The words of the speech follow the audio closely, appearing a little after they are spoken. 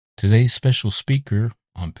Today's special speaker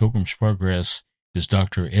on Pilgrim's Progress is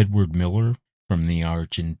Dr. Edward Miller from the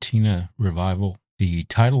Argentina Revival. The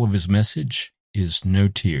title of his message is No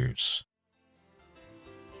Tears.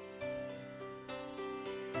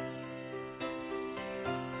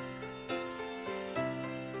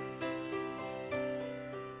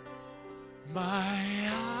 My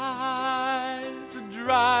eyes are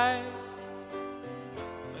dry,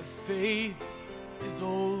 my faith is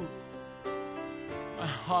old, my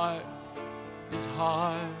heart is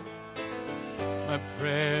hard, my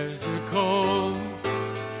prayers are cold,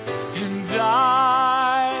 and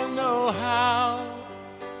I know how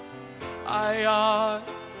I ought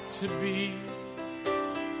to be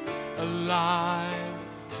alive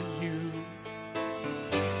to you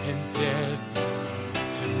and dead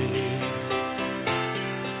to me.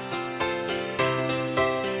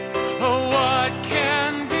 Oh, what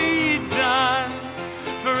can be done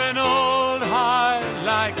for an old heart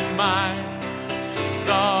like mine?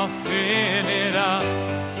 Soften it up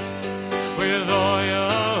with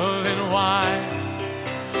oil and wine.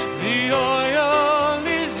 The oil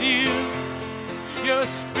is you, your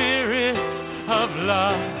spirit of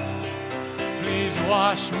love. Please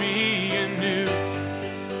wash me anew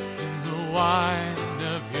in the wine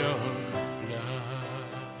of your blood.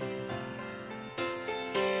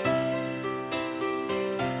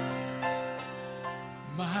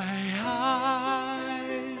 My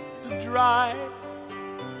eyes are dry,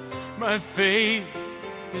 my faith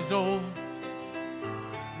is old,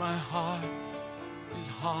 my heart is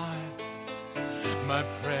hard, my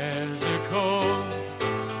prayers are cold,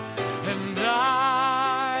 and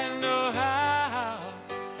I know how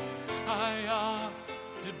I ought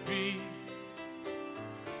to be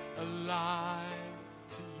alive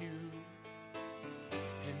to you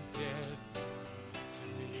and dead to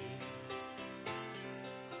me.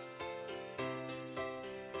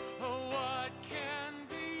 Oh, what can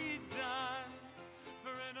be done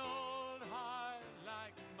for an old heart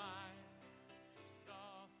like mine?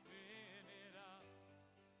 Soften it up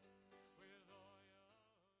with oil.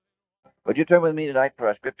 Would you turn with me tonight for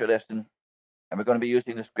our scripture lesson? And we're going to be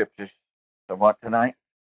using the scriptures somewhat tonight.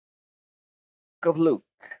 Book of Luke,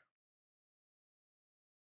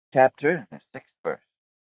 chapter, the 6th verse.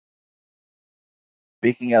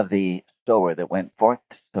 Speaking of the sower that went forth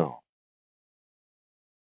to sow.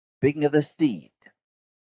 Speaking of the seed,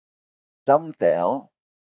 some fell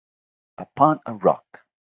upon a rock,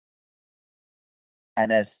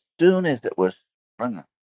 and as soon as it was sprung up,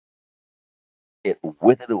 it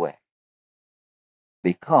withered away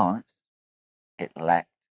because it lacked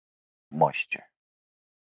moisture.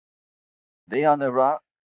 They on the rock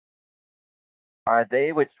are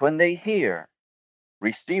they which, when they hear,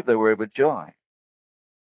 receive the word with joy.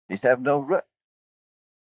 These have no root,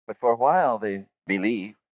 but for a while they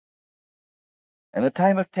believe. In the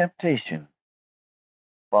time of temptation,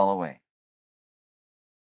 fall away.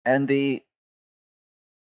 And the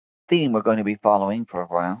theme we're going to be following for a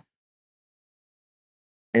while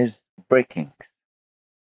is breakings.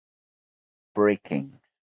 Breakings.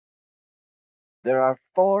 There are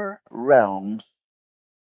 4 realms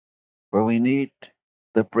where we need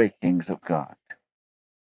the breakings of God.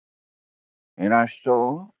 In our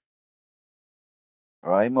soul,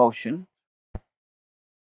 our emotion.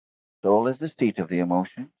 Soul is the seat of the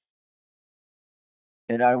emotion.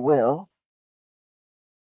 In our will,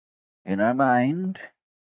 in our mind,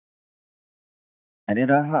 and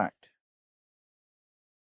in our heart.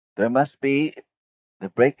 There must be the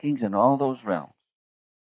breakings in all those realms.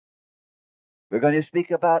 We're going to speak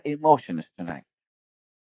about emotions tonight.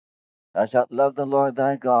 Thou shalt love the Lord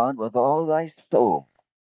thy God with all thy soul.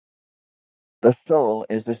 The soul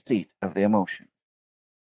is the seat of the emotion.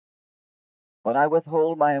 When I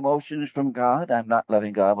withhold my emotions from God, I'm not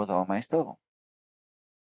loving God with all my soul.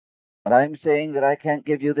 When I'm saying that I can't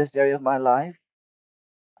give you this area of my life,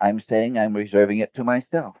 I'm saying I'm reserving it to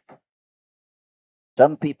myself.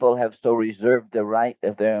 Some people have so reserved the right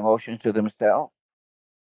of their emotions to themselves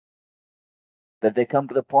that they come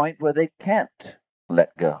to the point where they can't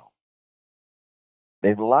let go.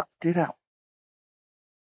 They've locked it up.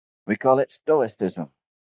 We call it stoicism.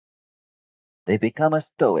 They become a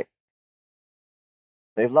stoic.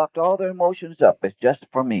 They've locked all their emotions up. It's just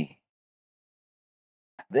for me.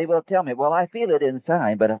 They will tell me, well, I feel it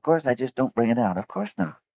inside, but of course I just don't bring it out. Of course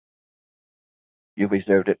not. You've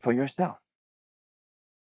reserved it for yourself.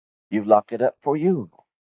 You've locked it up for you.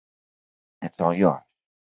 It's all yours.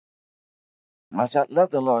 Thou shalt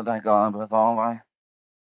love the Lord thy God with all thy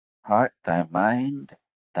heart, thy mind,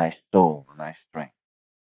 thy soul, and thy strength.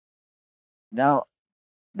 Now,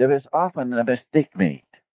 there is often a mistake made.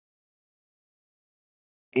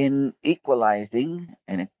 in equalizing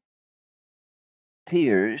and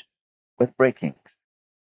tears with breakings.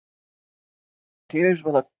 Tears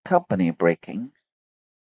will accompany breakings,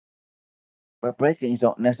 but breakings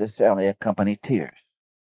don't necessarily accompany tears.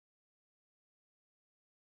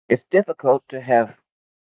 It's difficult to have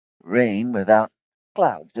rain without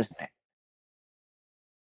clouds, isn't it?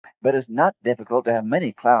 But it's not difficult to have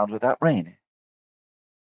many clouds without rain.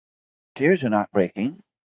 Tears are not breaking.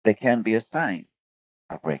 They can be a sign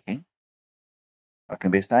of breaking, or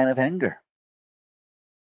can be a sign of anger,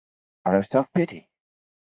 or of self-pity,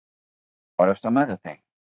 or of some other thing.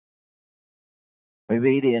 We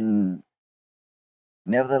read in,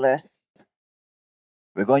 nevertheless,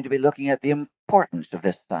 we're going to be looking at the importance of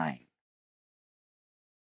this sign.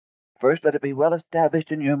 First, let it be well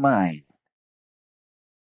established in your mind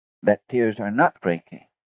that tears are not breaking,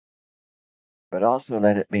 but also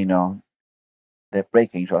let it be known that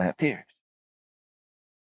breakings will have tears.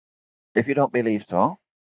 If you don't believe so,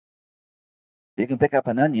 you can pick up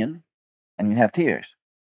an onion and you have tears.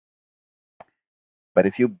 But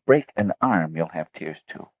if you break an arm, you'll have tears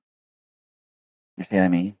too. You see what I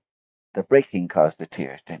mean? The breaking caused the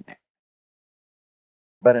tears, didn't it?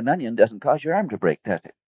 But an onion doesn't cause your arm to break, does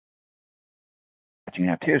it? But you can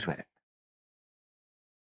have tears with it.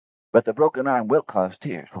 But the broken arm will cause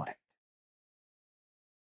tears, won't it?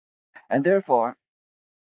 And therefore,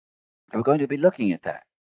 we're going to be looking at that.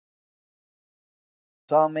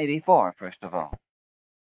 Psalm 84, first of all.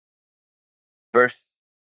 Verse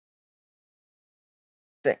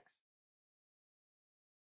 6.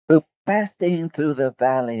 Who passing through the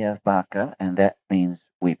valley of Baca, and that means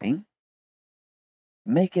weeping,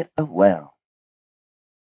 make it a well.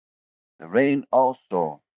 The rain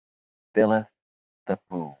also filleth the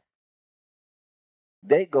pool.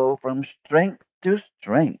 They go from strength to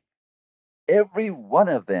strength. Every one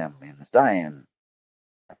of them in Zion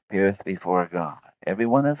appeareth before God. Every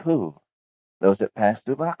one of who? Those that pass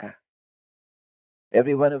through Baca.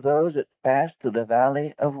 Every one of those that pass through the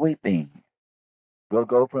valley of weeping will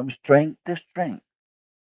go from strength to strength.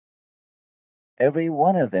 Every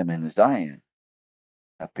one of them in Zion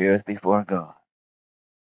appeareth before God.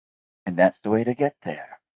 And that's the way to get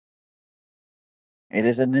there. It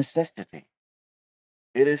is a necessity.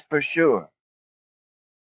 It is for sure.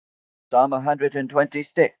 Psalm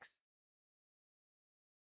 126,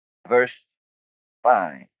 verse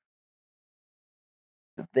 5.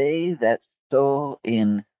 They that sow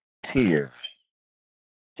in tears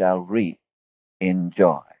shall reap in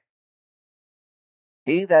joy.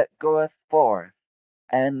 He that goeth forth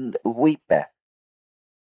and weepeth,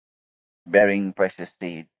 bearing precious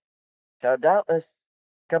seed, shall doubtless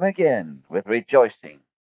come again with rejoicing,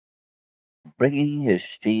 bringing his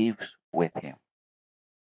sheaves with him.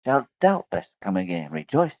 Shall doubtless come again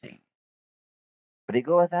rejoicing, but he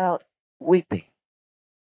goeth out weeping.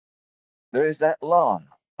 There is that law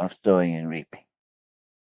of sowing and reaping.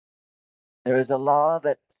 There is a law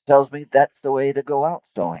that tells me that's the way to go out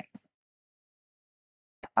sowing.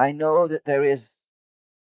 I know that there is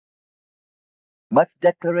much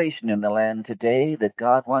declaration in the land today that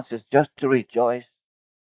God wants us just to rejoice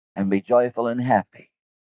and be joyful and happy.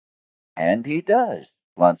 And He does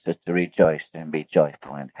wants us to rejoice and be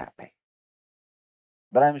joyful and happy.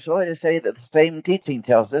 But I'm sorry to say that the same teaching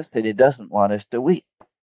tells us that He doesn't want us to weep.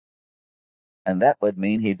 And that would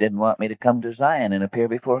mean He didn't want me to come to Zion and appear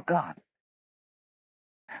before God.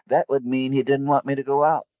 That would mean He didn't want me to go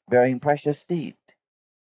out bearing precious seed.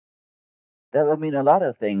 That would mean a lot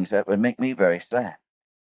of things that would make me very sad.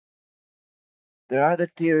 There are the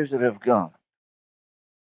tears that have gone.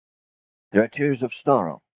 There are tears of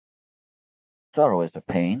sorrow. Sorrow is a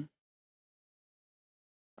pain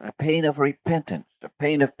of repentance, a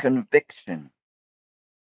pain of conviction.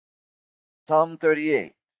 Psalm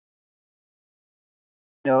 38.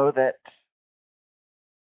 You know that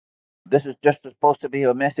this is just supposed to be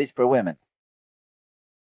a message for women.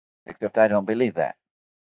 Except I don't believe that.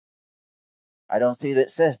 I don't see that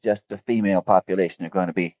it says just the female population are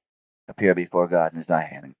going to appear before God in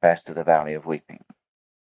Zion and pass through the valley of weeping.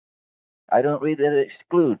 I don't read that it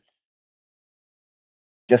excludes.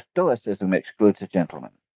 Just stoicism excludes the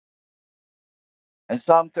gentleman. In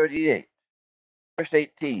Psalm 38, verse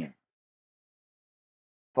 18,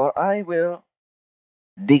 for I will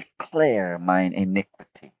declare mine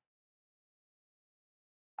iniquity.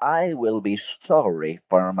 I will be sorry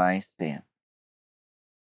for my sin.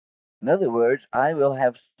 In other words, I will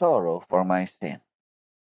have sorrow for my sin.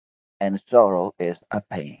 And sorrow is a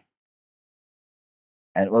pain.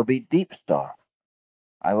 And it will be deep sorrow.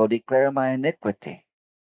 I will declare my iniquity.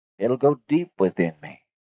 It'll go deep within me.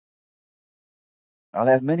 I'll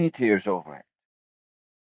have many tears over it.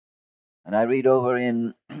 And I read over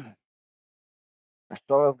in the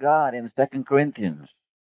story of God in 2 Corinthians,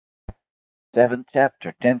 7th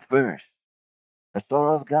chapter, 10th verse. The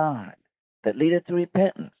sorrow of God that leadeth to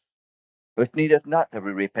repentance, which needeth not to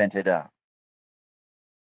be repented of.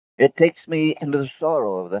 It takes me into the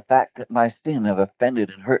sorrow of the fact that my sin have offended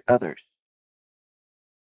and hurt others.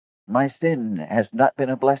 My sin has not been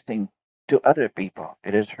a blessing to other people.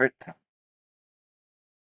 It has hurt them.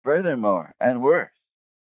 Furthermore, and worse,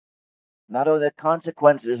 not only the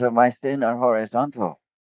consequences of my sin are horizontal,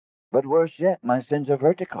 but worse yet, my sins are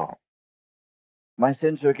vertical. My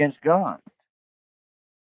sins are against God.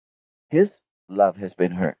 His love has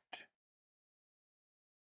been hurt.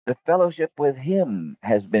 The fellowship with Him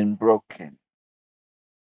has been broken.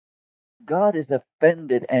 God is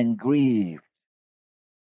offended and grieved.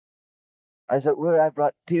 As it were, I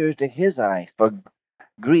brought tears to His eyes, for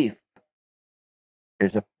grief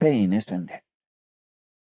is a pain, isn't it?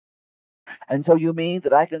 And so you mean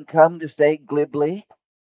that I can come to say glibly,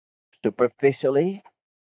 superficially,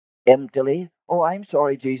 emptily, "Oh, I'm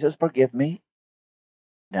sorry, Jesus, forgive me"?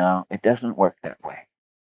 No, it doesn't work that way.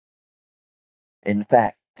 In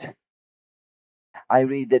fact, I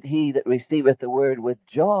read that he that receiveth the word with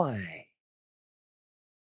joy,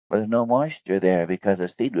 but there's no moisture there because the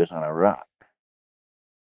seed was on a rock.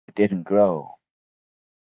 It didn't grow.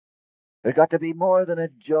 There's got to be more than a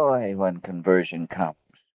joy when conversion comes.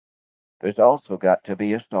 There's also got to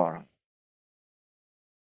be a sorrow.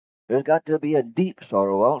 There's got to be a deep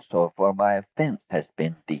sorrow also, for my offense has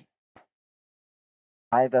been deep.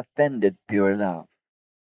 I've offended pure love.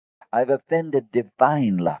 I've offended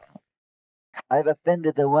divine love. I've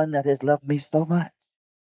offended the one that has loved me so much.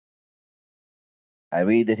 I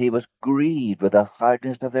read that he was grieved with the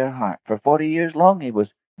hardness of their heart. For 40 years long he was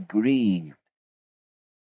grieved.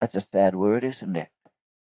 That's a sad word, isn't it?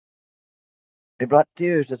 It brought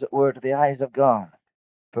tears, as it were, to the eyes of God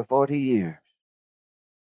for 40 years.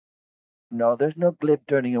 No, there's no glib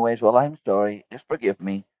turning away. Well, I'm sorry. Just forgive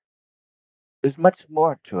me. There's much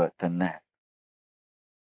more to it than that.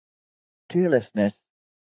 Tearlessness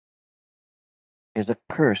is a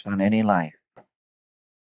curse on any life.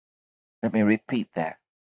 Let me repeat that.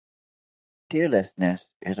 Tearlessness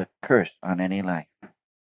is a curse on any life.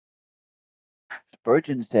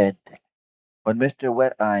 Spurgeon said, when Mr.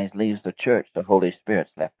 Wet Eyes leaves the church, the Holy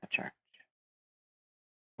Spirit's left the church.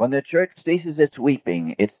 When the church ceases its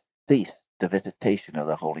weeping, it's ceased the visitation of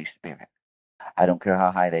the Holy Spirit. I don't care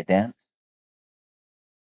how high they dance.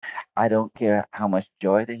 I don't care how much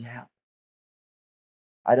joy they have.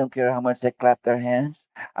 I don't care how much they clap their hands.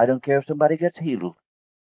 I don't care if somebody gets healed.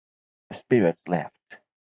 The Spirit's left.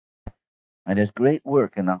 And His great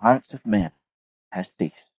work in the hearts of men has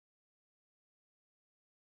ceased.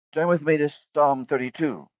 Turn with me to Psalm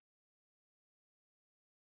 32.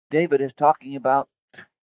 David is talking about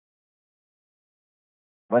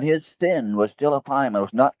when his sin was still upon him and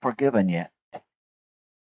was not forgiven yet.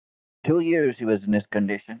 2 years he was in this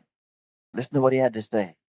condition. Listen to what he had to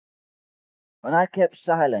say. When I kept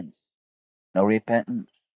silence, no repentance,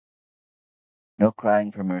 no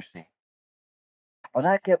crying for mercy. When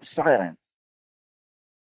I kept silence,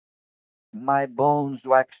 my bones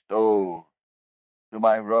waxed old to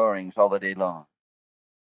my roarings all the day long.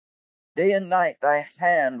 Day and night thy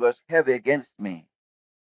hand was heavy against me.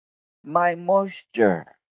 My moisture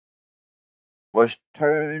was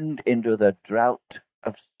turned into the drought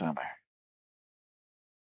of summer.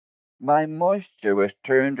 My moisture was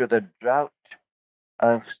turned to the drought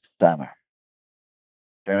of summer.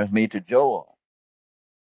 Turn with me to Joel.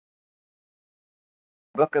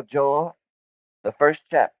 Book of Joel, the first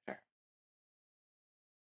chapter,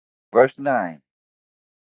 verse 9.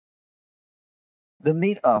 The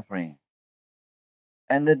meat offering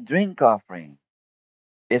and the drink offering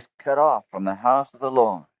is cut off from the house of the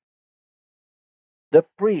Lord. The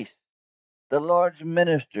priests, the Lord's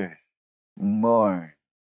ministers, mourn.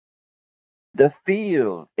 The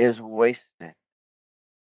field is wasted.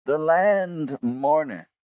 The land mourneth.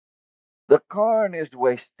 The corn is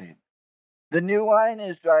wasted. The new wine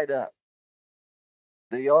is dried up.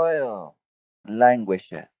 The oil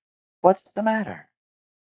languisheth. What's the matter?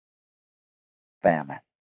 Famine.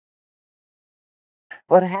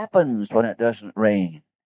 What happens when it doesn't rain?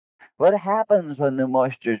 What happens when the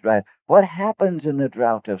moisture is dry? What happens in the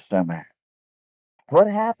drought of summer? What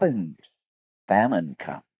happens? Famine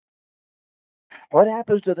comes. What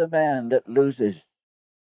happens to the man that loses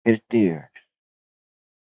his tears?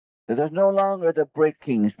 That there's no longer the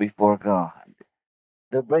breakings before God.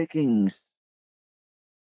 The breakings,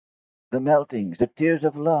 the meltings, the tears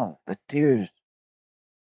of love, the tears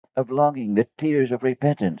of longing, the tears of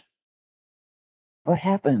repentance. What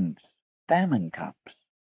happens? famine comes.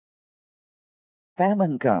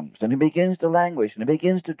 Famine comes, and it begins to languish, and it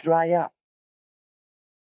begins to dry up.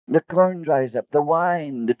 The corn dries up, the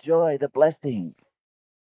wine, the joy, the blessing.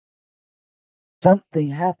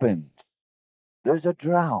 Something happens. There's a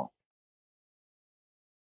drought.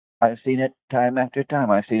 I've seen it time after time.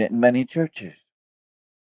 I've seen it in many churches.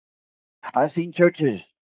 I've seen churches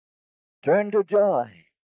turn to joy.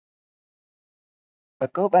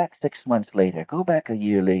 But go back 6 months later, go back a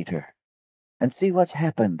year later, and see what's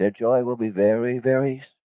happened. Their joy will be very, very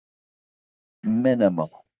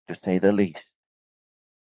minimal, to say the least.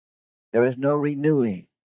 There is no renewing.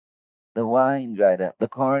 The wine dried up, the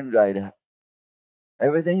corn dried up.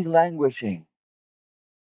 Everything's languishing.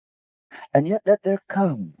 And yet let there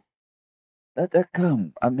come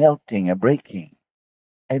a melting, a breaking,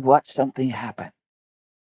 and watch something happen.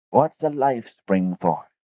 Watch the life spring forth.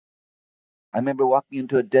 I remember walking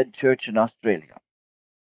into a dead church in Australia.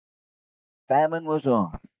 Famine was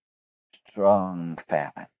on. Strong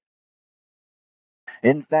famine.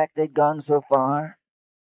 In fact, they'd gone so far,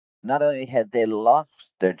 not only had they lost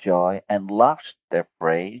their joy and lost their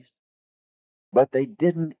praise, but they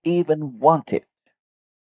didn't even want it.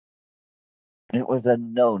 It was a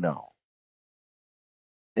no-no.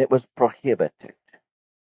 It was prohibited.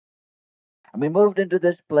 And we moved into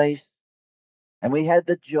this place, and we had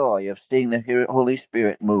the joy of seeing the Holy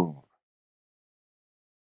Spirit move.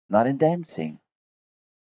 Not in dancing.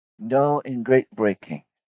 No, in great breaking.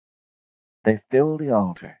 They filled the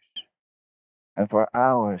altars. And for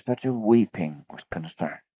hours, such a weeping was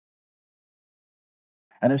concerned.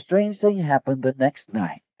 And a strange thing happened the next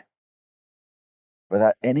night.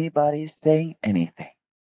 Without anybody saying anything.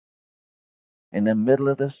 In the middle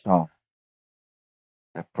of the song,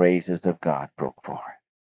 the praises of God broke forth.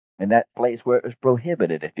 In that place where it was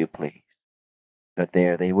prohibited, if you please. But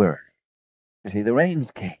there they were. You see, the rains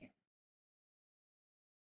came.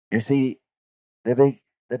 You see, the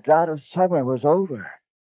drought of summer was over,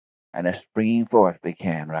 and a springing forth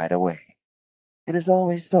began right away. It is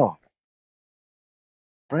always so.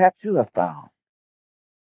 Perhaps you have found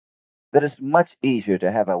that it's much easier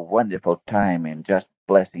to have a wonderful time in just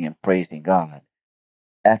blessing and praising God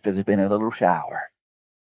after there's been a little shower,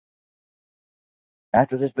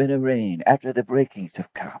 after there's been a rain, after the breakings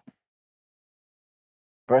have come.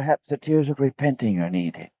 Perhaps the tears of repenting are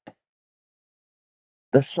needed.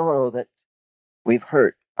 The sorrow that we've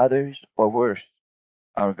hurt others, or worse,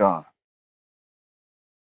 are gone.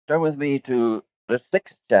 Turn with me to the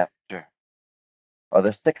 6th chapter, or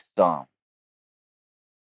the 6th Psalm.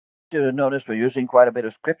 You'll notice we're using quite a bit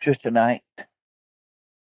of scriptures tonight,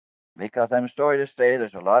 because I'm sorry to say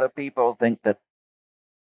there's a lot of people think that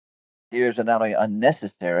tears are not only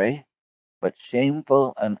unnecessary, but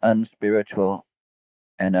shameful and unspiritual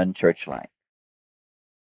and unchurchlike.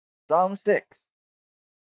 Psalm 6.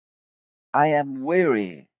 I am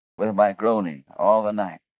weary with my groaning all the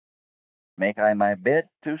night. Make I my bed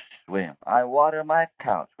to swim. I water my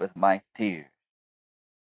couch with my tears.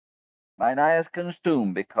 Mine eye is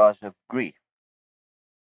consumed because of grief.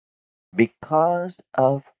 Because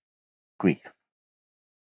of grief.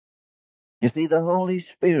 You see, the Holy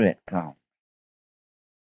Spirit comes.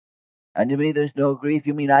 And you mean there's no grief?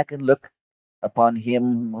 You mean I can look upon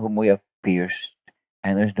him whom we have pierced,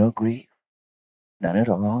 and there's no grief? None at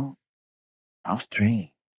all? How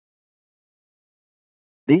strange.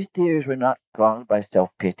 These tears were not caused by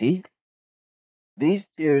self-pity. These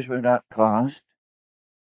tears were not caused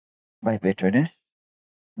by bitterness,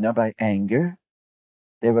 nor by anger.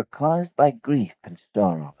 They were caused by grief and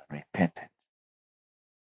sorrow and repentance.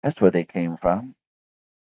 That's where they came from.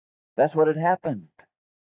 That's what had happened.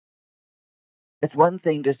 It's one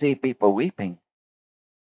thing to see people weeping,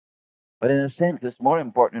 but in a sense, it's more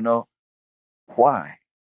important to know why.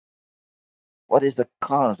 What is the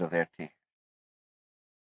cause of their tears?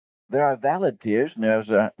 There are valid tears, and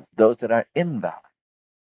there's those that are invalid.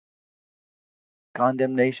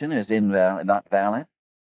 Condemnation is invalid, not valid.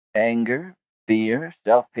 Anger, fear,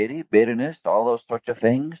 self-pity, bitterness, all those sorts of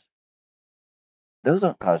things, those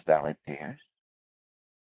don't cause valid tears.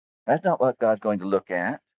 That's not what God's going to look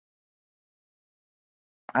at.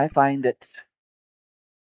 I find that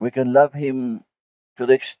we can love him to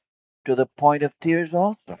the point of tears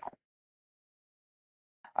also.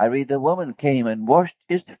 I read the woman came and washed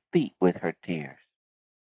his feet with her tears.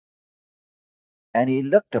 And he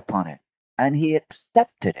looked upon it, and he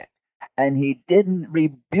accepted it, and he didn't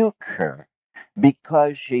rebuke her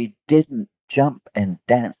because she didn't jump and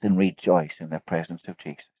dance and rejoice in the presence of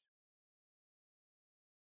Jesus.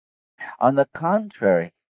 On the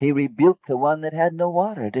contrary, he rebuked the one that had no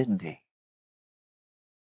water, didn't he?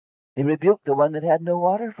 He rebuked the one that had no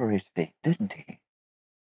water for his feet, didn't he?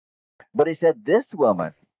 But he said, this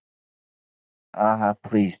woman, how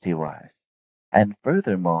pleased he was. And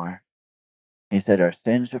furthermore, he said, her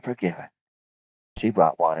sins are forgiven. She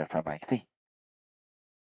brought water for my feet.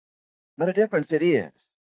 What a difference it is.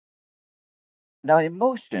 Now,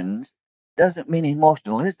 emotions doesn't mean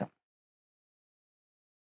emotionalism.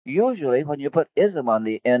 Usually, when you put ism on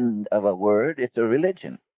the end of a word, it's a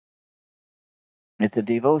religion. It's a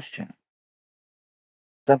devotion.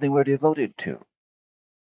 Something we're devoted to.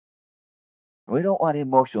 We don't want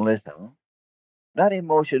emotionalism. Not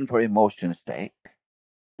emotion for emotion's sake.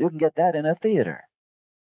 You can get that in a theater.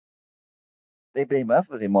 They blame us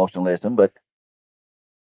with emotionalism, but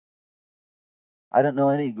I don't know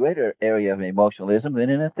any greater area of emotionalism than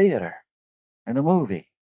in a theater, in a movie.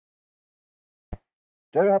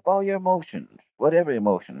 Stir up all your emotions, whatever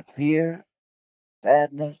emotion, fear,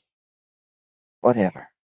 sadness, whatever.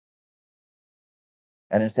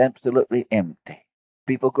 And it's absolutely empty.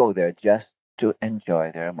 People go there just to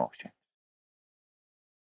enjoy their emotions.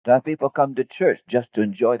 Some people come to church just to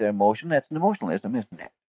enjoy their emotion. That's an emotionalism, isn't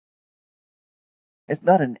it? It's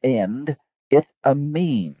not an end, it's a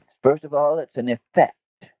means. First of all, it's an effect.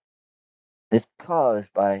 It's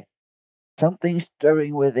caused by something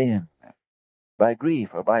stirring within, by grief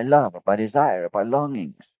or by love or by desire or by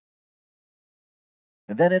longings.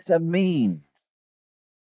 And then it's a means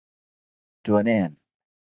to an end,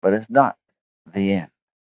 but it's not the end.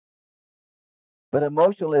 But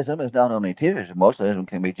emotionalism is not only tears. Emotionalism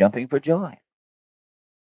can be jumping for joy,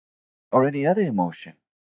 or any other emotion,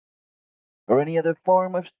 or any other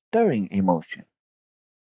form of stirring emotion.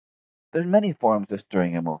 There's many forms of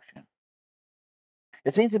stirring emotion.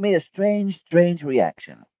 It seems to me a strange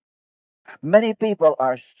reaction. Many people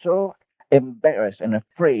are so embarrassed and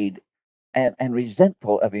afraid and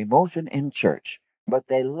resentful of emotion in church, but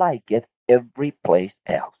they like it every place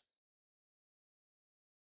else.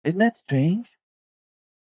 Isn't that strange?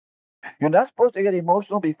 You're not supposed to get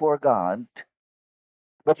emotional before God,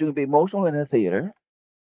 but you can be emotional in a theater.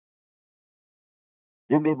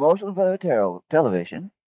 You can be emotional for the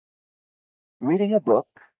television, reading a book,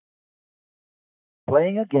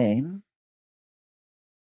 playing a game,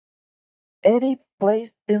 any place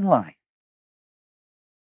in life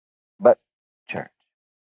but church.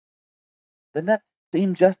 Doesn't that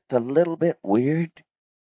seem just a little bit weird?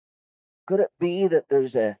 Could it be that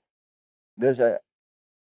there's a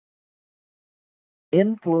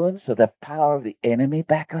influence of the power of the enemy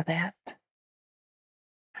back of that?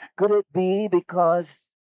 Could it be because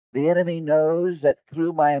the enemy knows that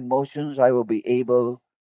through my emotions I will be able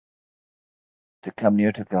to come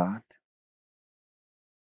near to God?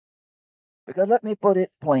 Because let me put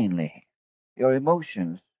it plainly, your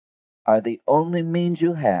emotions are the only means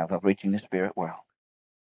you have of reaching the spirit world.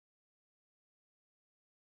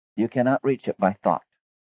 You cannot reach it by thought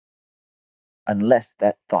unless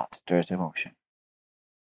that thought stirs emotion.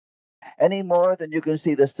 Any more than you can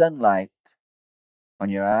see the sunlight when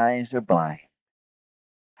your eyes are blind.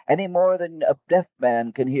 Any more than a deaf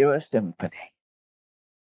man can hear a symphony.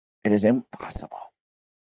 It is impossible.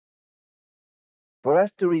 For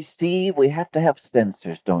us to receive, we have to have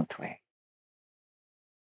sensors, don't we?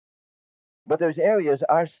 But there's areas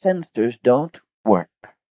our sensors don't work.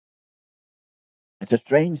 It's a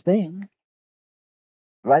strange thing.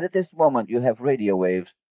 Right at this moment, you have radio waves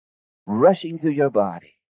rushing through your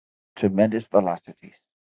body, tremendous velocities,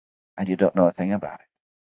 and you don't know a thing about it.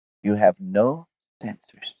 You have no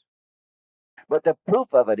sensors. But the proof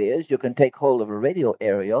of it is you can take hold of a radio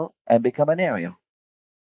aerial and become an aerial.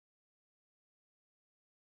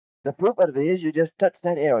 The proof of it is you just touch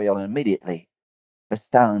that aerial and immediately the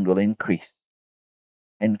sound will increase.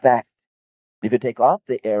 In fact, if you take off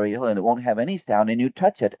the aerial and it won't have any sound and you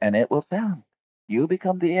touch it and it will sound, you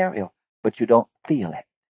become the aerial, but you don't feel it.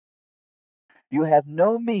 You have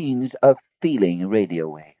no means of feeling radio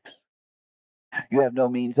waves. You have no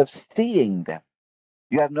means of seeing them.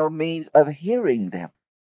 You have no means of hearing them.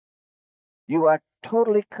 You are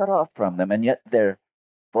totally cut off from them, and yet they're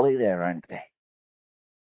fully there, aren't they?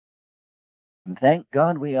 And thank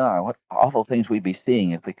God we are. What awful things we'd be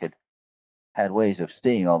seeing if we could had ways of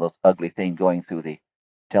seeing all those ugly things going through the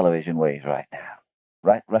television waves right now.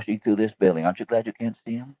 Right, rushing through this building. Aren't you glad you can't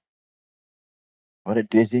see them? What a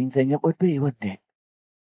dizzying thing it would be, wouldn't it?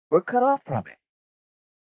 We're cut off from it.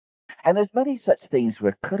 And there's many such things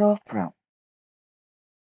we're cut off from.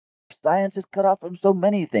 Science is cut off from so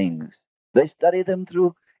many things. They study them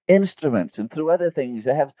through instruments and through other things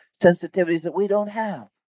that have sensitivities that we don't have.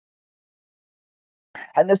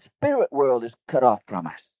 And the spirit world is cut off from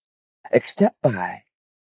us, except by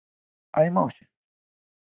our emotions.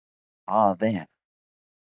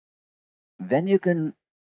 then you can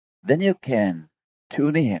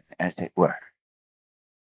tune in, as it were.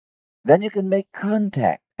 Then you can make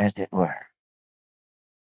contact, as it were.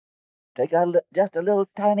 Take just a little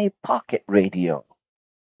tiny pocket radio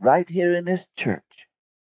right here in this church.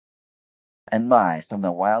 And some of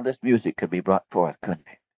the wildest music could be brought forth, couldn't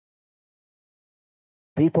it?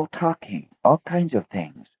 People talking, all kinds of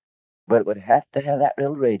things. But it would have to have that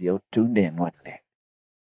little radio tuned in, wouldn't it?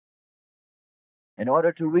 In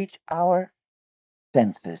order to reach our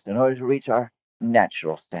senses, in order to reach our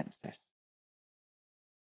natural senses.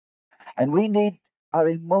 And we need our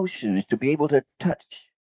emotions to be able to touch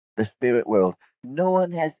the spirit world. No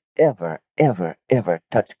one has ever, ever, ever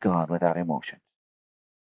touched God without emotions.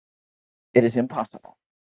 It is impossible.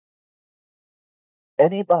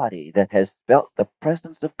 Anybody that has felt the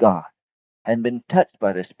presence of God and been touched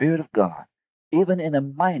by the Spirit of God, even in a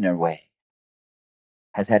minor way,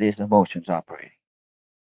 has had his emotions operating.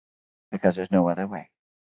 Because there's no other way.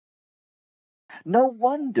 No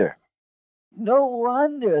wonder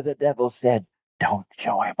the devil said, don't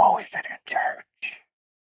show emotion in church.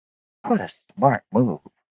 What a smart move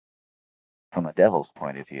from a devil's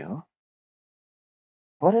point of view.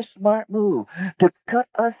 What a smart move to cut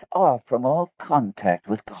us off from all contact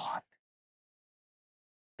with God.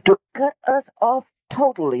 To cut us off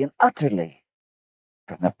totally and utterly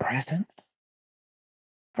from the presence,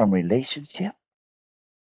 from relationship,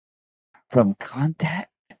 from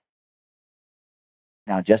contact.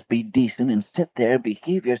 Now just be decent and sit there,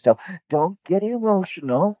 behave yourself. Don't get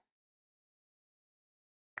emotional.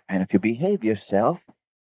 And if you behave yourself,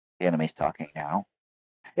 the enemy's talking now.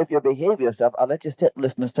 If you behave yourself, I'll let you sit and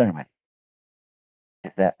listen to a sermon.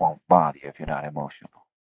 If that won't bother you if you're not emotional.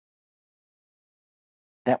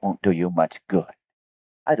 That won't do you much good.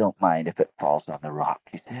 I don't mind if it falls on the rock,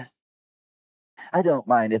 he says. I don't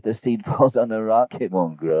mind if the seed falls on the rock, it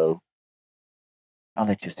won't grow. I'll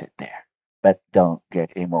let you sit there. But don't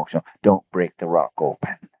get emotional. Don't break the rock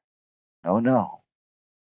open. Oh, no.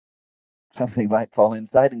 Something might fall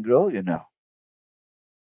inside and grow, you know.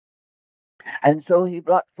 And so he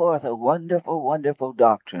brought forth a wonderful, wonderful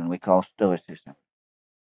doctrine we call Stoicism.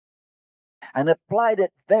 And applied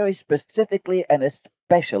it very specifically and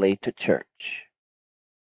especially to church.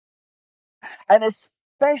 And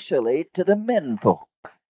especially to the men folk.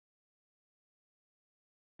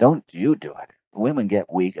 Don't you do it. Women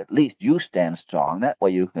get weak. At least you stand strong. That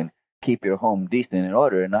way you can keep your home decent and in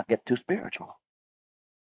order and not get too spiritual.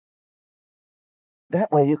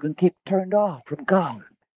 That way you can keep turned off from God.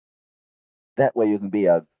 That way you can be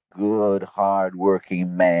a good,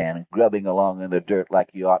 hard-working man, grubbing along in the dirt like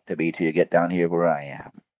you ought to be till you get down here where I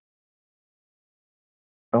am.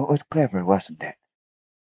 Oh, it was clever, wasn't it?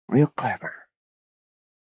 Real clever.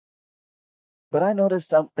 But I noticed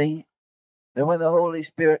something, that when the Holy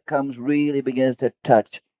Spirit comes, really begins to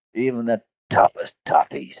touch even the toughest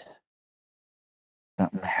toughies,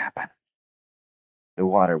 something happens. The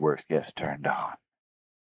waterworks gets turned on.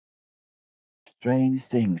 Strange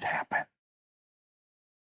things happen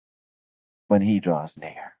when he draws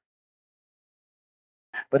near.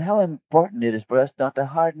 But how important it is for us not to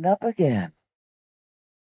harden up again.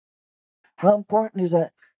 How important is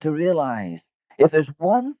that to realize if there's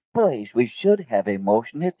one place we should have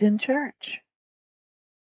emotion, it's in church.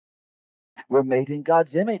 We're made in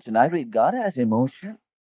God's image, and I read God has emotion.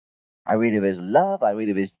 I read of his love, I read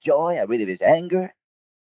of his joy, I read of his anger.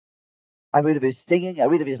 I read of his singing, I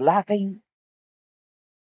read of his laughing.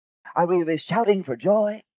 I read of his shouting for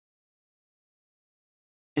joy.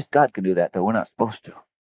 Just God can do that, though we're not supposed to.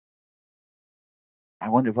 I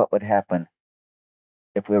wonder what would happen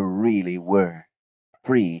if we really were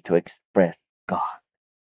free to express God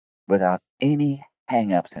without any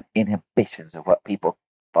hang-ups and inhibitions of what people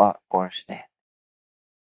thought or said.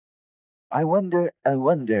 I wonder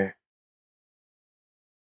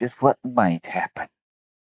just what might happen.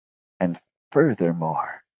 And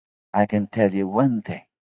furthermore, I can tell you one thing.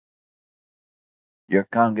 Your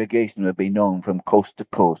congregation will be known from coast to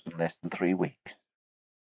coast in less than 3 weeks.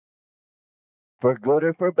 For good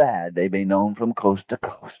or for bad, they be known from coast to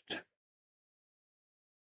coast.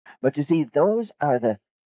 But you see, those are the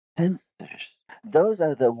sensors. Those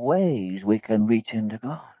are the ways we can reach into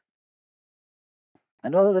God.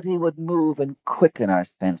 And oh, that he would move and quicken our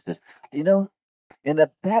senses. You know, in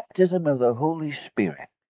the baptism of the Holy Spirit,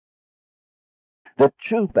 the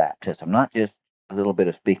true baptism, not just a little bit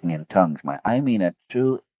of speaking in tongues, I mean a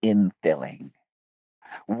true infilling.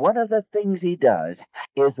 One of the things he does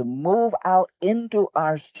is move out into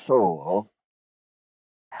our soul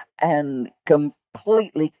and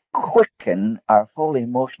completely quicken our whole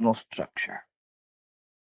emotional structure.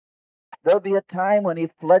 There'll be a time when he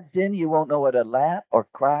floods in, you won't know whether to laugh or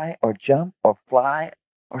cry or jump or fly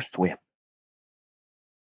or swim.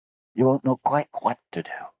 You won't know quite what to do.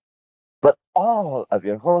 But all of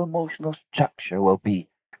your whole emotional structure will be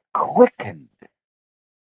quickened.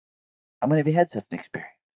 How many of you had such an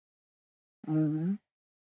experience? Mm-hmm.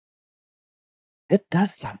 It does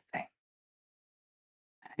something.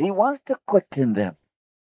 He wants to quicken them.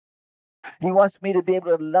 He wants me to be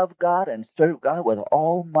able to love God and serve God with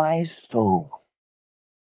all my soul.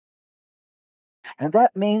 And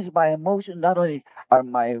that means my emotions not only are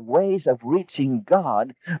my ways of reaching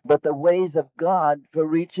God, but the ways of God for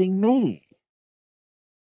reaching me.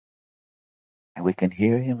 And we can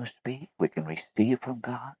hear him speak. We can receive from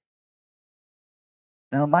God.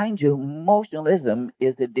 Now, mind you, emotionalism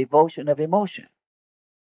is the devotion of emotion.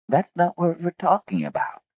 That's not what we're talking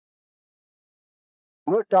about.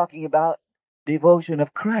 We're talking about devotion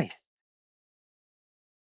of Christ.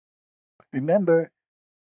 Remember,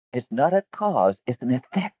 it's not a cause, it's an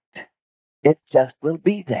effect. It just will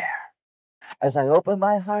be there. As I open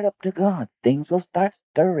my heart up to God, things will start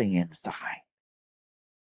stirring inside.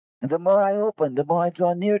 And the more I open, the more I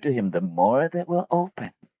draw near to him, the more that will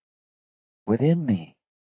open within me.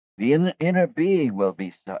 The inner being will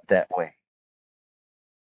be that way.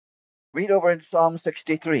 Read over in Psalm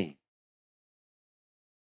 63.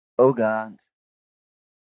 O God,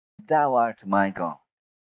 thou art my God.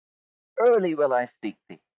 Early will I seek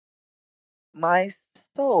thee. My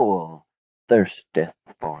soul thirsteth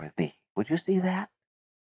for thee. Would you see that?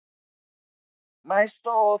 My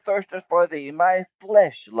soul thirsteth for thee. My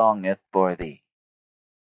flesh longeth for thee.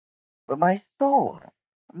 But my soul,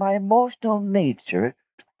 my emotional nature,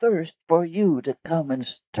 thirsts for you to come and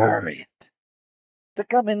stir it, to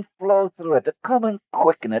come and flow through it, to come and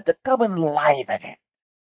quicken it, to come and liven it,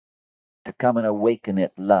 to come and awaken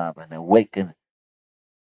its love and awaken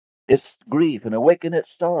its grief and awaken its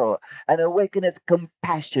sorrow and awaken its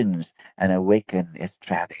compassions and awaken its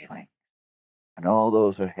traveling. And all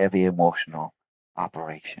those are heavy emotional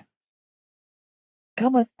operations.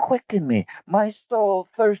 Come and quicken me. My soul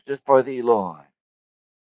thirsteth for thee, Lord.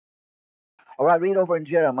 Or I read over in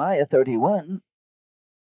Jeremiah 31,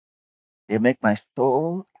 you make my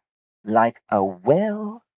soul like a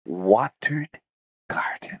well-watered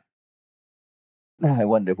garden. Now I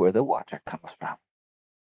wonder where the water comes from.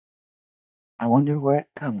 I wonder where it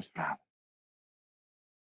comes from.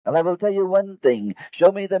 And I will tell you one thing.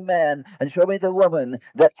 Show me the man and show me the woman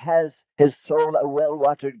that has his soul a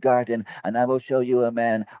well-watered garden, and I will show you a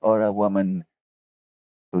man or a woman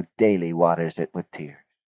who daily waters it with tears.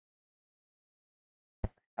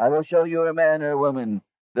 I will show you a man or a woman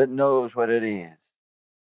that knows what it is.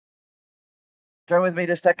 Turn with me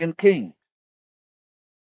to 2 Kings,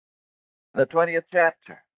 the 20th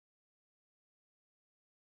chapter,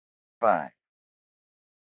 5.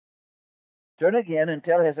 Turn again and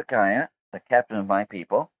tell Hezekiah, the captain of my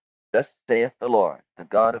people, thus saith the Lord, the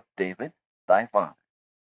God of David, thy father,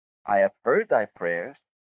 I have heard thy prayers,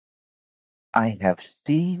 I have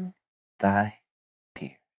seen thy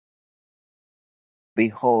tears.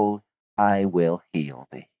 Behold, I will heal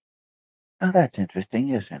thee. Now that's interesting,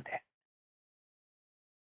 isn't it?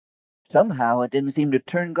 Somehow it didn't seem to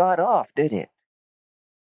turn God off, did it?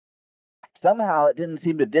 Somehow it didn't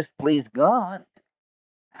seem to displease God.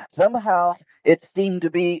 Somehow it seemed to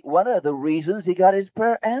be one of the reasons he got his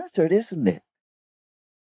prayer answered, isn't it?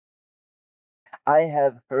 I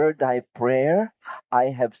have heard thy prayer. I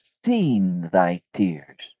have seen thy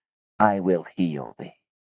tears. I will heal thee.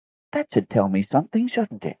 That should tell me something,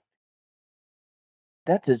 shouldn't it?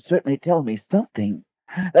 That should certainly tell me something.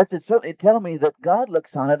 That should certainly tell me that God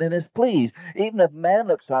looks on it and is pleased, even if man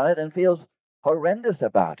looks on it and feels horrendous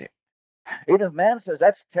about it. Even if man says,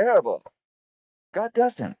 that's terrible. God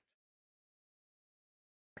doesn't.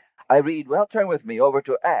 I read, well, turn with me over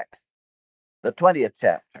to Acts, the 20th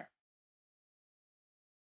chapter.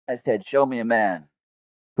 I said, show me a man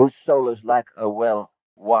whose soul is like a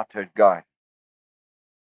well-watered garden.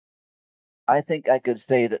 I think I could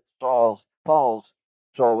say that Paul's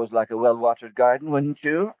soul was like a well-watered garden, wouldn't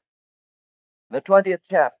you? The 20th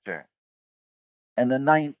chapter and the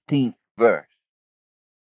 19th verse.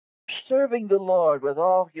 Serving the Lord with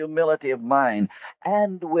all humility of mind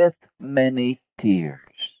and with many tears.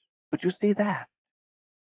 Would you see that?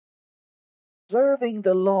 Serving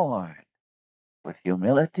the Lord with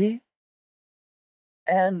humility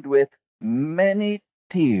and with many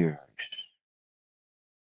tears.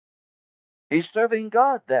 He's serving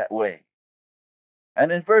God that way.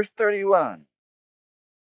 And in verse 31,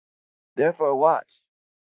 therefore watch,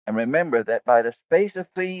 and remember that by the space of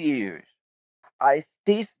 3 years I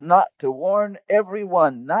cease not to warn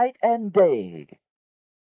everyone night and day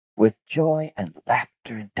with joy and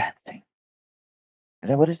laughter and dancing. Is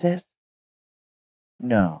that what it says?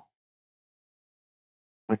 No,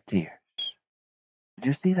 with tears. Did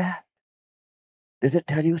you see that? Does it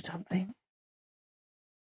tell you something?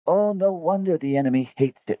 Oh, no wonder the enemy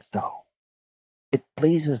hates it so. It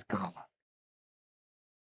pleases God.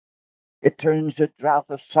 It turns the drought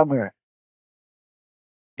of summer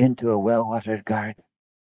into a well-watered garden.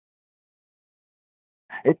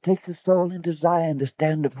 It takes a soul into Zion to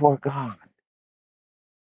stand before God.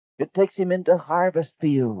 It takes him into harvest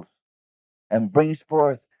fields and brings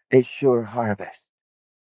forth a sure harvest.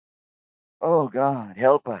 Oh, God,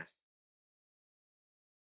 help us.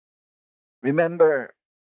 Remember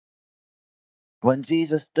when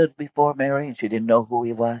Jesus stood before Mary and she didn't know who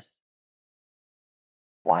he was?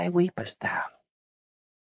 Why weepest thou?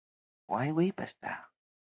 Why weepest thou?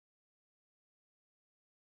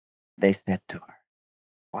 They said to her,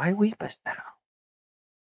 why weepest thou?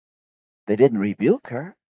 They didn't rebuke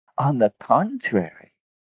her. On the contrary,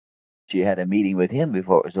 she had a meeting with him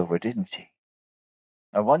before it was over, didn't she?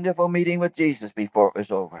 A wonderful meeting with Jesus before it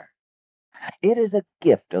was over. It is a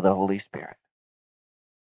gift of the Holy Spirit.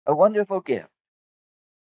 A wonderful gift.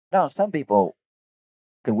 Now, some people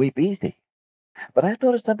can weep easy, but I've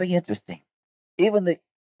noticed something interesting. Even the,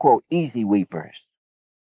 quote, easy weepers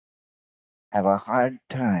have a hard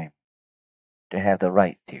time to have the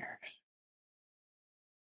right tears.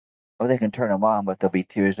 Or they can turn them on, but they'll be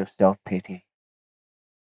tears of self-pity.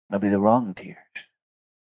 They'll be the wrong tears.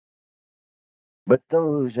 But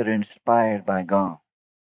those that are inspired by God,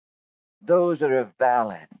 those that are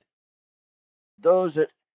valid, those that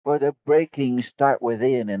where the breakings start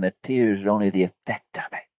within and the tears are only the effect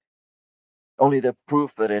of it, only the proof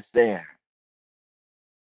that it's there.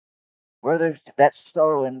 Where there's that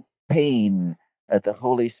sorrow and pain that the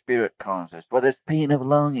Holy Spirit causes, whether it's pain of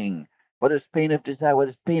longing, whether it's pain of desire, whether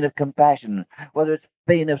it's pain of compassion, whether it's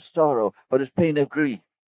pain of sorrow, whether it's pain of grief.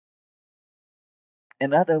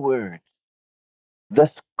 In other words, the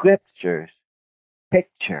Scriptures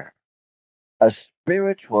picture a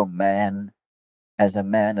spiritual man as a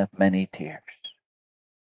man of many tears.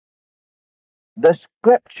 The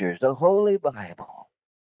Scriptures, the Holy Bible,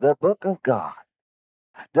 the Book of God,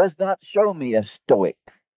 does not show me a stoic,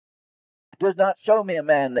 does not show me a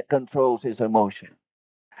man that controls his emotion,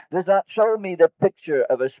 does not show me the picture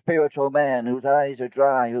of a spiritual man whose eyes are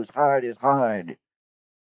dry, whose heart is hard,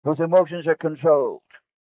 whose emotions are controlled.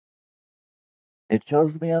 It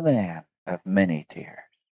shows me a man of many tears,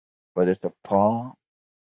 whether it's a Paul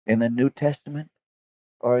in the New Testament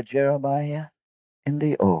or a Jeremiah in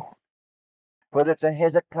the Old, whether it's a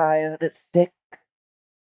Hezekiah that's sick,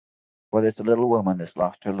 whether it's a little woman that's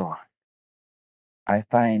lost her Lord. I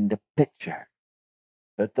find a picture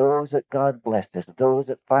that those that God blesses, those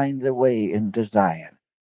that find their way into Zion,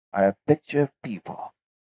 are a picture of people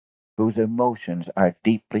whose emotions are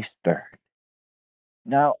deeply stirred.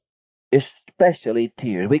 Now, especially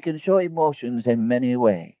tears. We can show emotions in many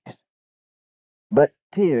ways, but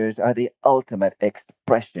tears are the ultimate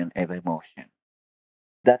expression of emotion.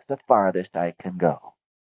 That's the farthest I can go.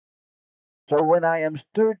 So when I am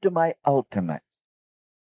stirred to my ultimate,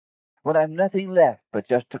 when I've nothing left but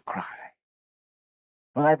just to cry,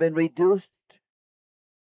 when I've been reduced,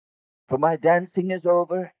 for my dancing is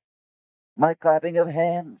over, my clapping of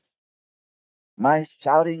hands, my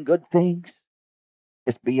shouting good things,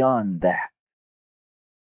 it's beyond that.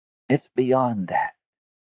 It's beyond that.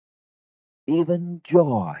 Even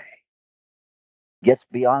joy gets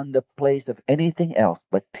beyond the place of anything else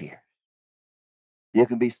but tears. You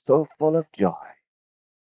can be so full of joy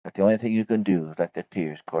that the only thing you can do is let the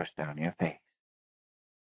tears course down your face.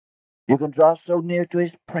 You can draw so near to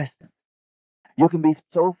his presence. You can be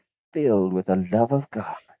so filled with the love of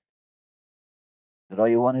God that all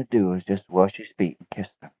you want to do is just wash his feet and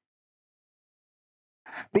kiss them.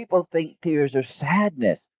 People think tears are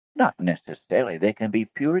sadness. Not necessarily. They can be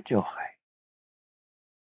pure joy.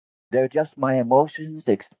 They're just my emotions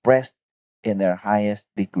expressed in their highest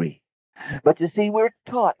degree. But you see, we're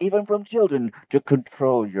taught, even from children, to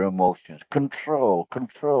control your emotions. Control,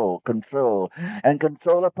 control, control. And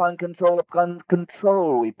control upon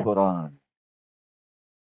control we put on.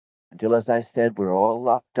 Until, as I said, we're all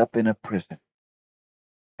locked up in a prison.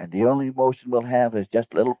 And the only emotion we'll have is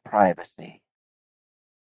just a little privacy.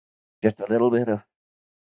 Just a little bit of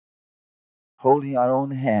holding our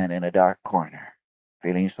own hand in a dark corner,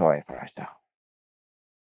 feeling sorry for ourselves.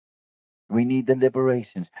 We need the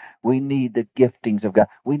liberations. We need the giftings of God.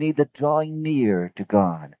 We need the drawing near to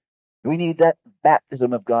God. We need that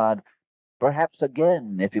baptism of God, perhaps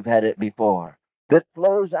again, if you've had it before. that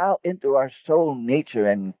flows out into our soul nature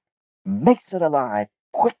and makes it alive,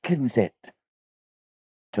 quickens it,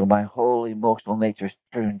 till my whole emotional nature is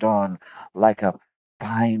turned on like a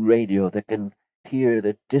fine radio that can hear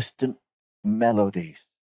the distant melodies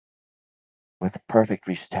with perfect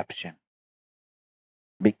reception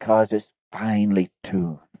because it's finely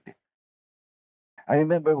tuned. I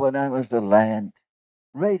remember when I was a lad,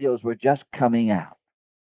 radios were just coming out.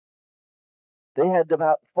 They had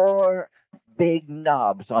about 4 big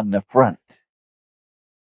knobs on the front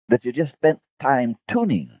that you just spent time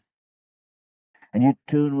tuning. And you'd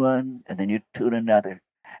tune one, and then you'd tune another.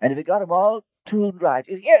 And if you got them all tuned right,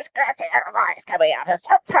 you'd hear scratching a voice coming out, and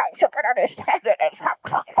sometimes you can understand it, and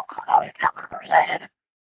sometimes you can't understand it.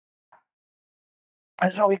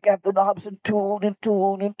 And so we kept the knobs in tune, and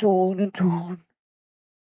tune, and tune, and tune.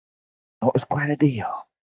 Oh, it was quite a deal.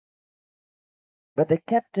 But they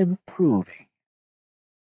kept improving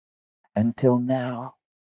until now,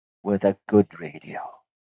 with a good radio,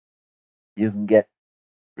 you can get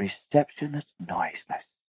reception that's noiseless,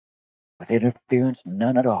 with interference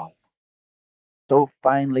none at all. So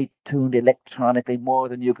finely tuned electronically, more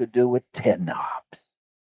than you could do with 10 knobs.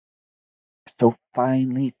 So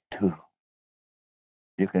finely tuned,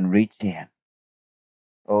 you can reach in.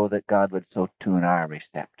 Oh, that God would so tune our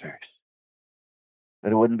receptors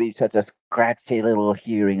that it wouldn't be such a scratchy little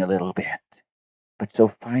hearing a little bit, but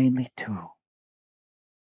so finely tuned.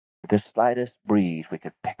 With the slightest breeze we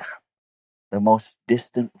could pick up. The most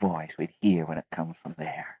distant voice we'd hear when it comes from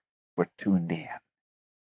there. We're tuned in.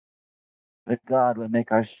 That God would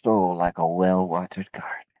make our soul like a well-watered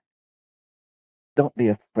garden. Don't be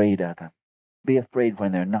afraid of them. Be afraid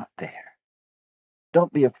when they're not there.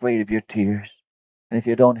 Don't be afraid of your tears. And if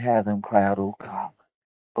you don't have them, cry out, oh God,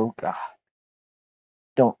 oh God,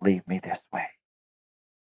 don't leave me this way.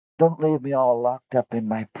 Don't leave me all locked up in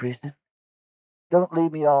my prison. Don't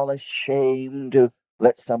leave me all ashamed to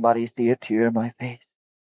let somebody see a tear in my face.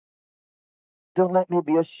 Don't let me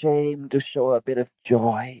be ashamed to show a bit of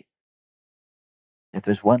joy. If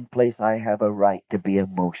there's one place I have a right to be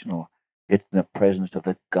emotional, it's in the presence of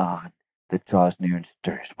the God that draws near and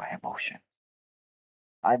stirs my emotion.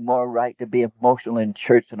 I've more right to be emotional in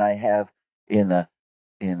church than I have in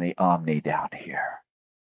the Omni down here.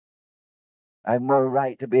 I've more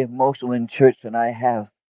right to be emotional in church than I have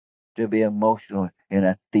to be emotional in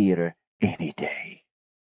a theater any day.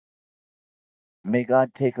 May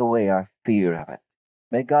God take away our fear of it.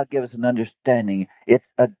 May God give us an understanding it's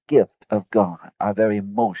a gift of God. Our very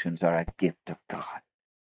emotions are a gift of God.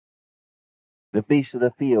 The beasts of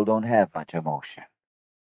the field don't have much emotion.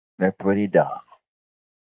 They're pretty dull.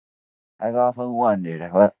 I've often wondered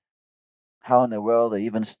how in the world they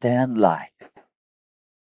even stand life.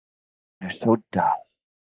 They're so dull.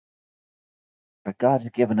 But God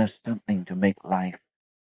has given us something to make life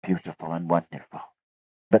beautiful and wonderful.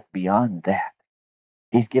 But beyond that,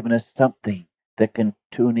 He's given us something that can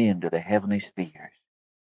tune into the heavenly spheres.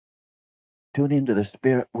 Tune into the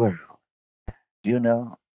spirit world. Do you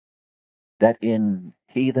know that in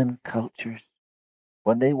heathen cultures,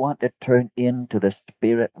 when they want to turn into the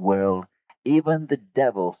spirit world, even the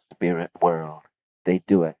devil's spirit world, they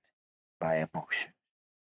do it by emotion,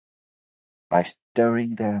 by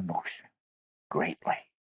stirring their emotion greatly.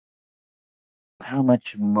 How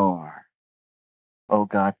much more, oh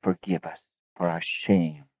God, forgive us for our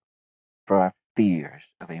shame, for our fears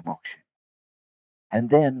of emotion. And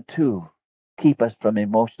then, too, keep us from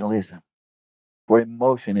emotionalism, for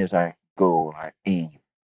emotion is our goal, our aim,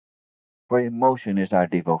 for emotion is our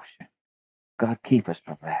devotion. God, keep us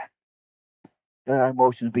from that. Let our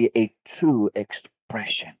emotions be a true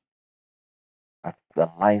expression of the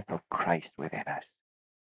life of Christ within us.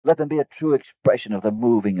 Let them be a true expression of the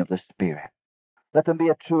moving of the Spirit. Let them be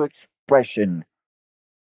a true expression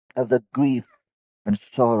of the grief and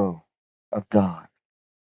sorrow of God,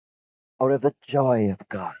 or of the joy of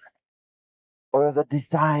God, or of the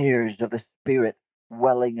desires of the Spirit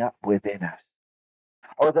welling up within us,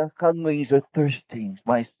 or the hungerings or thirstings.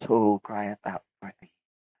 My soul crieth out for thee.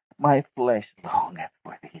 My flesh longeth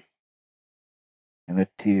for thee. And the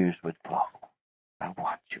tears would flow. I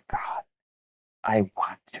want you, God. I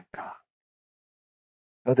want you, God.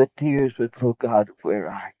 Or the tears would flow, God, where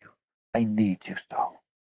are you? I need you so.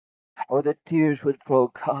 Or the tears would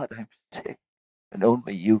flow, God, I'm sick, and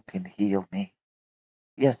only you can heal me.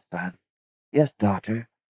 Yes, son. Yes, daughter.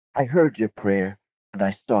 I heard your prayer, and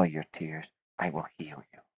I saw your tears. I will heal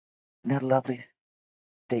you. Isn't that a lovely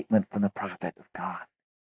statement from the prophet of God?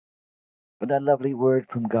 With that lovely word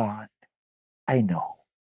from God, I know.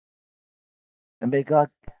 And may God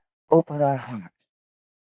open our hearts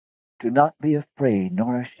to not be afraid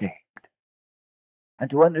nor ashamed and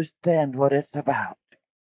to understand what it's about,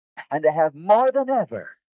 and to have more than ever,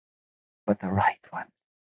 but the right one,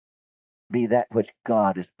 be that which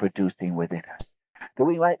God is producing within us. So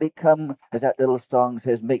we might become, as that little song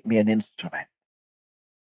says, make me an instrument.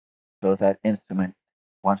 So if that instrument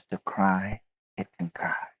wants to cry, it can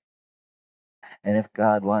cry. And if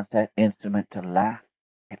God wants that instrument to laugh,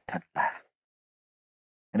 it can laugh.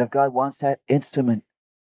 And if God wants that instrument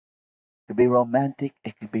to be romantic,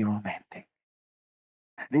 it can be romantic.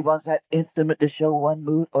 If He wants that instrument to show one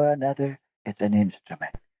mood or another, it's an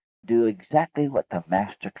instrument. Do exactly what the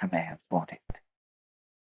Master commands, won't it?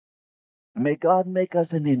 May God make us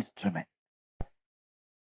an instrument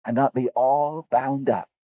and not be all bound up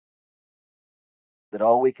that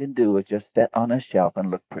all we can do is just sit on a shelf and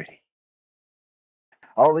look pretty.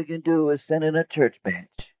 All we can do is sit in a church bench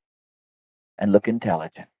and look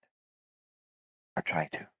intelligent, or try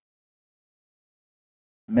to.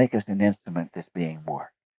 Make us an instrument that's being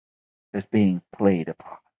worked, that's being played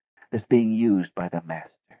upon, that's being used by the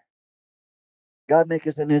Master. God, make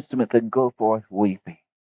us an instrument that go forth weeping,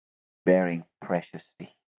 bearing precious seed.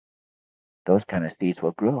 Those kind of seeds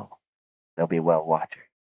will grow. They'll be well watered.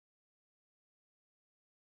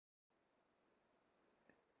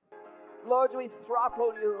 Lord, we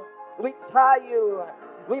throttle you. We tie you.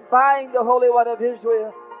 We bind the Holy One of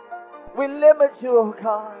Israel. We limit you, oh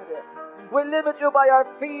God. We limit you by our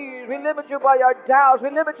fears. We limit you by our doubts.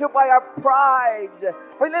 We limit you by our prides.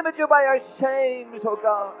 We limit you by our shames, oh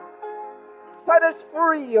God. Set us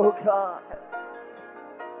free, oh God.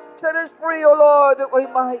 Set us free, oh Lord, that we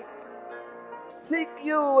might seek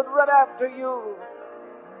you and run after you.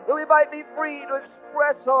 That we might be free to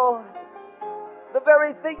express, oh, the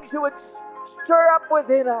very things you would stir up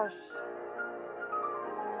within us.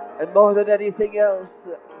 And more than anything else,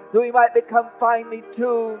 that we might become finely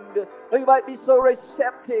tuned, that we might be so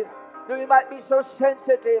receptive, that we might be so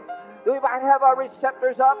sensitive, that we might have our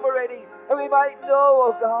receptors operating, and we might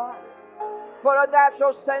know, oh God. For our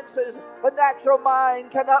natural senses, the natural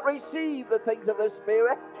mind cannot receive the things of the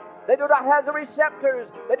Spirit. They do not have the receptors.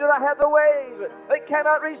 They do not have the waves. They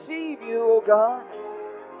cannot receive you, O God.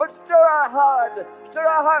 But stir our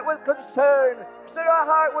heart with concern, stir our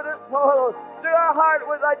heart with a sorrow, stir our heart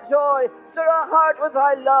with thy joy, stir our heart with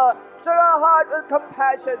thy love, stir our heart with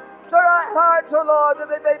compassion, stir our hearts, O Lord, that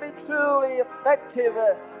they may be truly effective,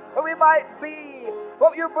 that we might be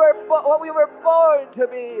what we were born to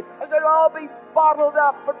be, and that all be bottled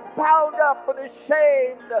up and bound up and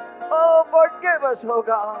ashamed. Oh, forgive us, O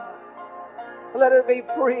God. Let us be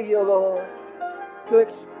free, O Lord, to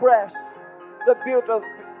express the beauty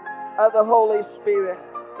of the Holy Spirit.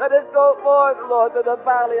 Let us go forth, Lord, to the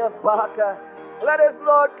valley of Baca. Let us,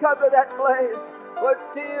 Lord, come to that place where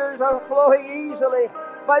tears are flowing easily.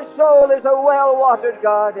 My soul is a well-watered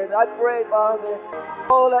garden. I pray, Father,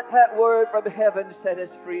 oh, let that word from heaven set us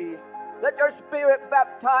free. Let your Spirit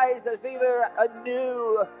baptize us either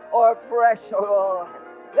anew or fresh, O Lord.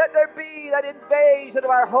 Let there be that invasion of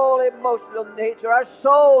our whole emotional nature, our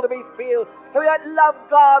soul to be filled. That we might love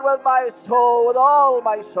God with my soul, with all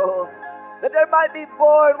my soul. That there might be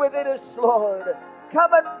born within us, Lord.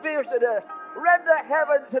 Come and visit us. Rend the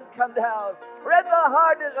heavens and come down. Rend the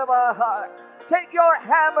hardness of our heart. Take your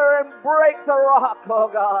hammer and break the rock, O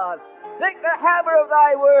God. Take the hammer of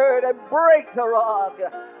thy word and break the rock.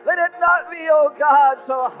 Let it not be, O God,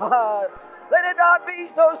 so hard. Let it not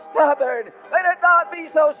be so stubborn. Let it not be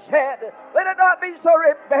so set. Let it not be so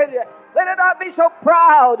rebellious. Let it not be so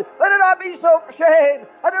proud. Let it not be so ashamed.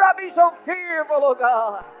 Let it not be so fearful, O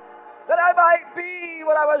God, that I might be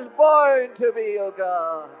what I was born to be, O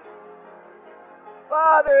God.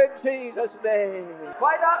 Father, in Jesus' name,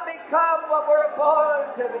 why not become what we're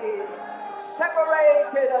born to be?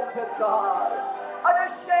 Separated unto God,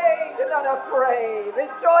 unashamed and unafraid,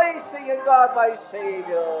 rejoicing in God my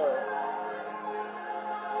Savior.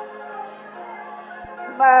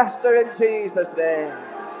 Master, in Jesus' name,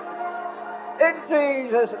 in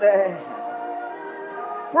Jesus' name,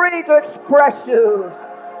 free to express you,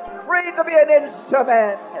 free to be an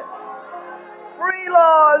instrument, free,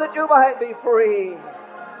 Lord, that you might be free.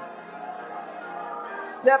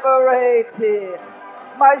 Separated,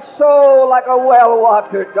 my soul like a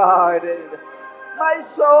well-watered garden, my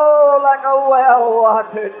soul like a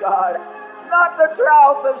well-watered garden, not the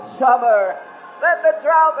drought of summer. Let the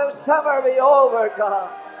drought of summer be over, God.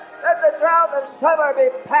 Let the drought of summer be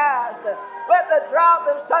past. Let the drought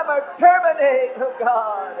of summer terminate, oh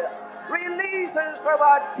God. Release us from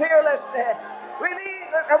our tearlessness. Release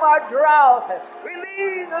us from our drought.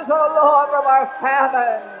 Release us, oh Lord, from our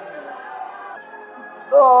famine.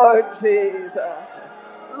 Lord Jesus.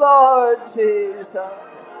 Lord Jesus.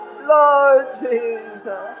 Lord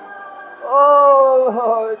Jesus. Oh,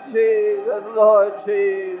 Lord Jesus, Lord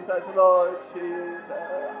Jesus, Lord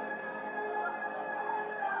Jesus.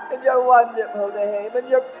 In your wonderful name, in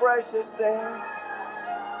your precious name.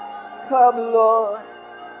 Come, Lord.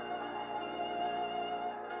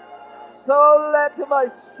 So let my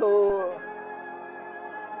soul,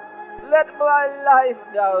 let my life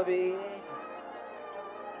now be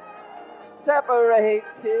separated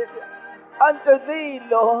unto Thee,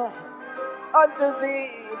 Lord, unto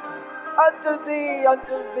Thee, unto Thee,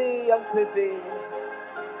 unto Thee, unto Thee.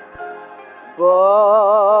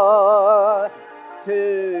 But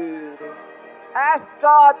to Thee. Ask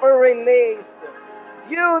God for release.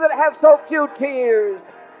 You that have so few tears,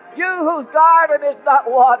 you whose garden is not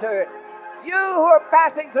watered, you who are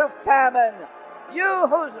passing through famine, you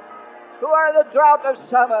who are in the drought of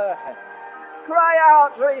summer, cry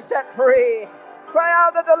out to be set free. Cry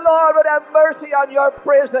out that the Lord would have mercy on your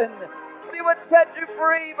prison, that He would set you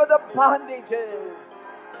free from the bondages.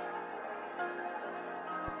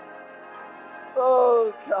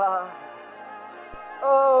 Oh God.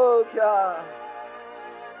 Oh God.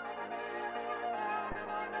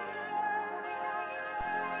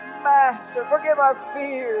 Master, forgive our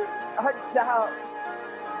fears, our doubts,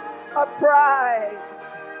 our pride,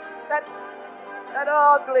 that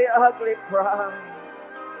ugly, ugly pride.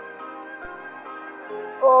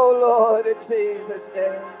 Oh Lord, in Jesus'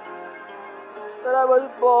 name, that I was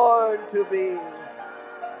born to be,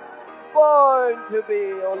 oh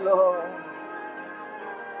Lord.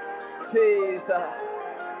 Jesus,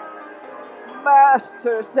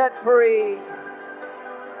 Master, set free,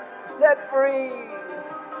 set free.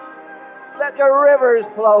 Let your rivers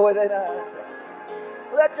flow within us.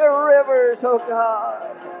 Let your rivers, oh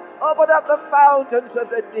God, open up the fountains of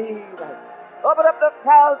the deep. Open up the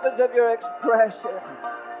fountains of your expression.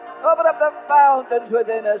 Open up the fountains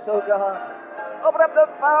within us, oh God. Open up the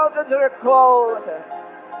fountains that are closed.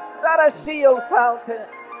 Not a sealed fountain,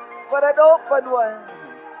 but an open one.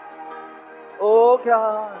 Oh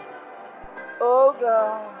God. Oh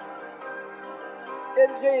God. In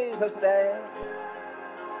Jesus' name.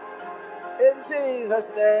 In Jesus'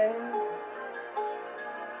 name.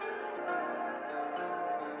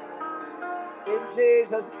 In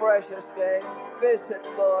Jesus' precious name. Visit,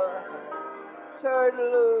 Lord. Turn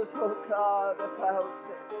loose, oh God, the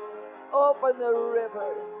fountain. Open the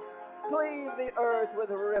rivers. Cleave the earth with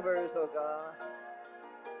rivers, oh God.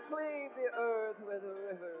 Cleave the earth with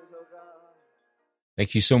rivers, oh God.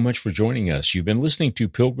 Thank you so much for joining us. You've been listening to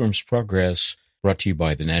Pilgrim's Progress, brought to you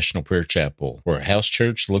by the National Prayer Chapel. We're a house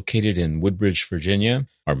church located in Woodbridge, Virginia.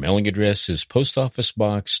 Our mailing address is Post Office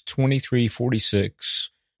Box 2346,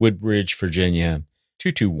 Woodbridge, Virginia,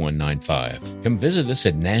 22195. Come visit us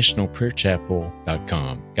at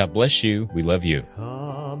nationalprayerchapel.com. God bless you. We love you.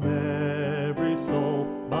 Come, every soul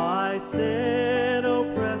by sin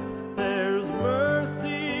oppressed, there's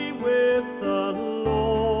mercy with the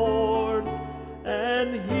Lord,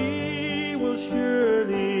 and He will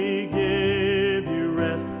surely give you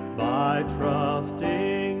rest by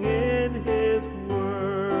trusting in His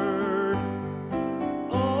word.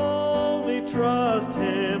 Only trust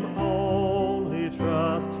Him, only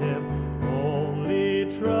trust Him, only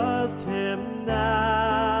trust Him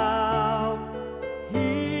now.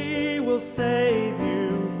 He will save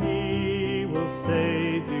you, He will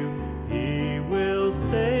save you, He will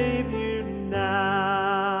save you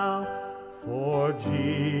now. For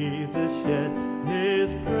Jesus shed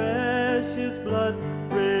His precious blood,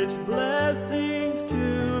 rich blessings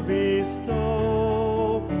to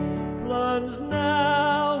bestow. Plunge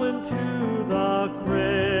now into the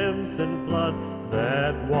crimson flood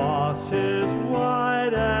that washes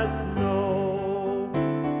white as snow.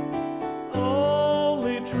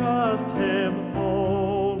 Only trust Him,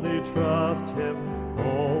 only trust Him,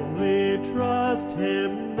 only trust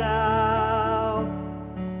Him now.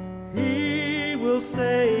 He will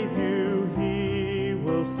save you.